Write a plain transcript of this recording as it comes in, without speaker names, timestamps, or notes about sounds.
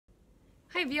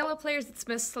Hi Viola players, it's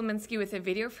Miss Slominski with a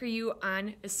video for you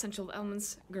on Essential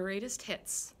Elements' greatest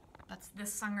hits. That's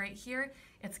this song right here.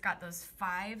 It's got those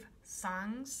 5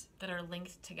 songs that are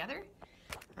linked together.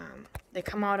 They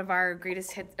come out of our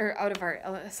greatest hits, or out of our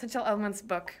Essential Elements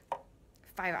book.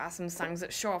 5 awesome songs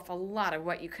that show off a lot of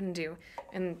what you can do,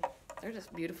 and they're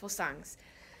just beautiful songs.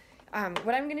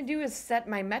 What I'm going to do is set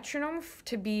my metronome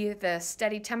to be the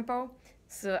steady tempo,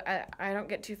 so I don't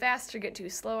get too fast or get too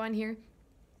slow on here.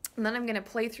 And then I'm going to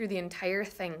play through the entire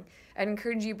thing. I'd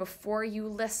encourage you, before you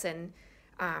listen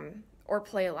or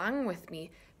play along with me,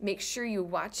 make sure you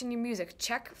watch in your music.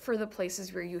 Check for the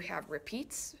places where you have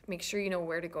repeats. Make sure you know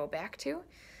where to go back to.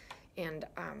 And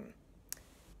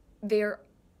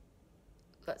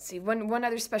let's see, one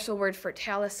other special word for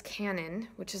Talus Canon,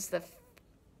 which is the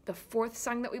 4th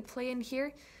song that we play in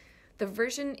here. The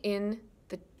version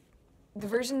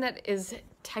that is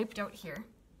typed out here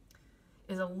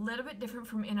is a little bit different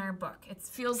from in our book. It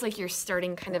feels like you're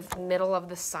starting kind of middle of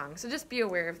the song, so just be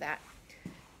aware of that.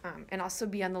 And also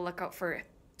be on the lookout for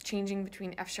changing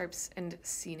between F sharps and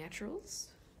C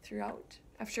naturals throughout.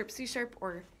 F sharp, C sharp,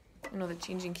 or the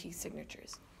changing key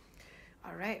signatures.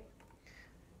 All right.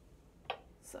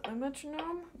 Set my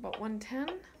metronome, about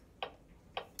 110.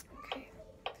 Okay.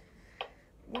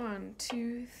 1,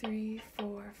 2, 3,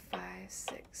 4, 5,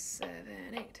 6, 7,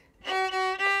 8.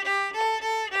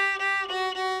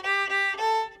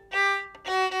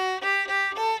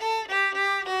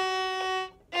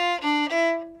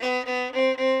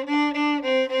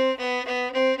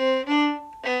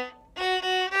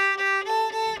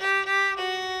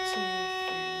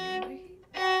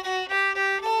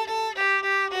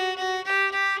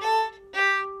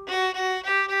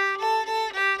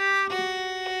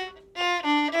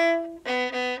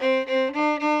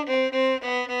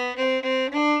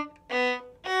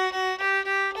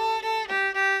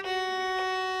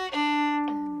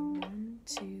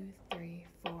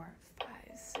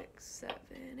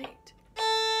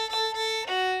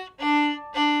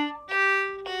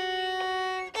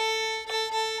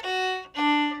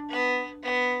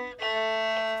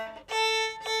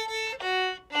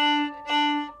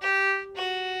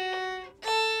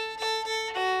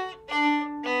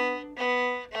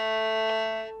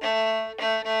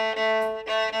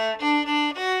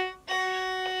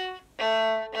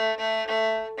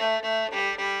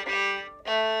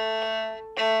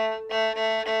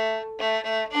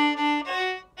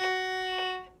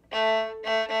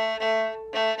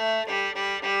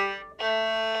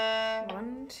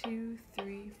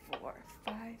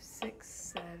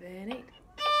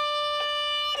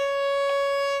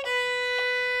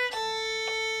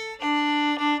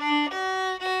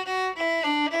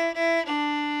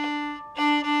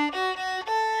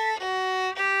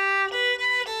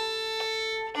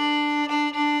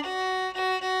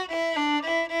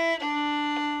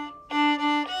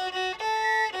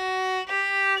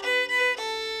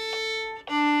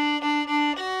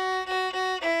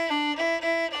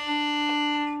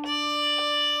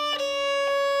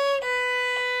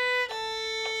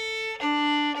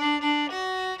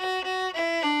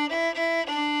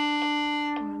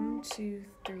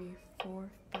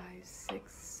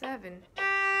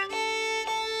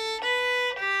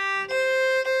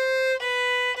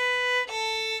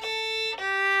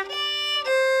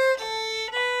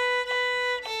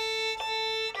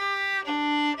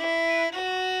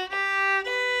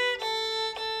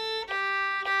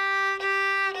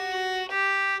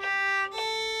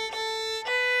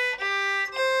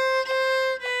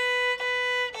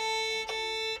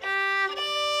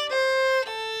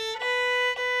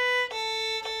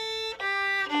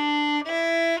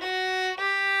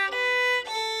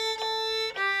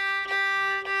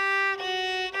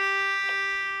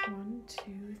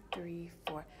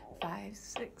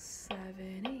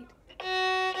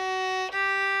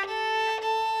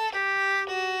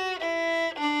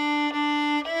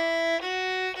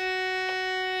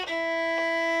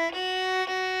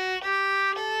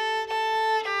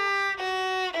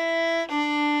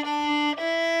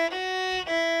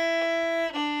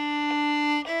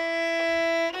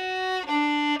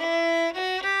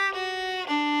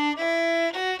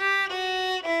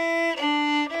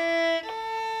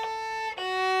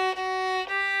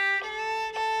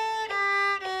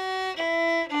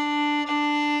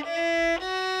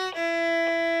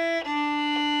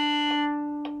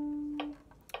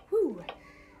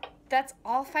 That's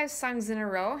all 5 songs in a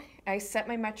row. I set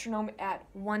my metronome at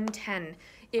 110.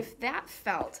 If that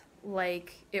felt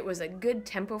like it was a good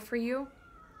tempo for you,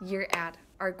 you're at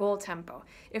our goal tempo.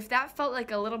 If that felt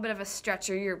like a little bit of a stretch,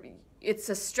 or it's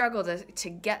a struggle to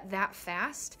get that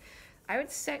fast, I would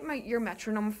set your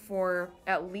metronome for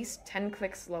at least 10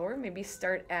 clicks lower. Maybe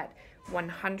start at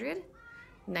 100,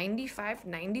 95,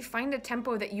 90. Find a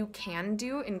tempo that you can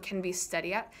do and can be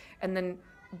steady at, and then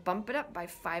bump it up by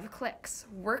 5 clicks.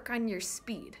 Work on your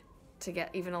speed to get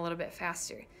even a little bit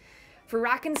faster. For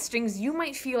rockin' strings, you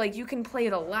might feel like you can play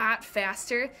it a lot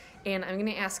faster, and I'm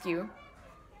gonna ask you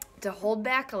to hold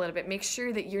back a little bit. Make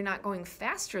sure that you're not going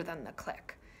faster than the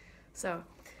click. So,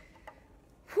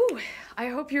 whew, I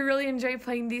hope you really enjoy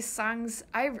playing these songs.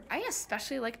 I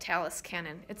especially like Talus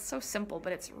Canon. It's so simple,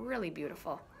 but it's really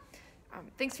beautiful.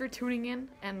 Thanks for tuning in,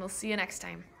 and we'll see you next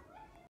time.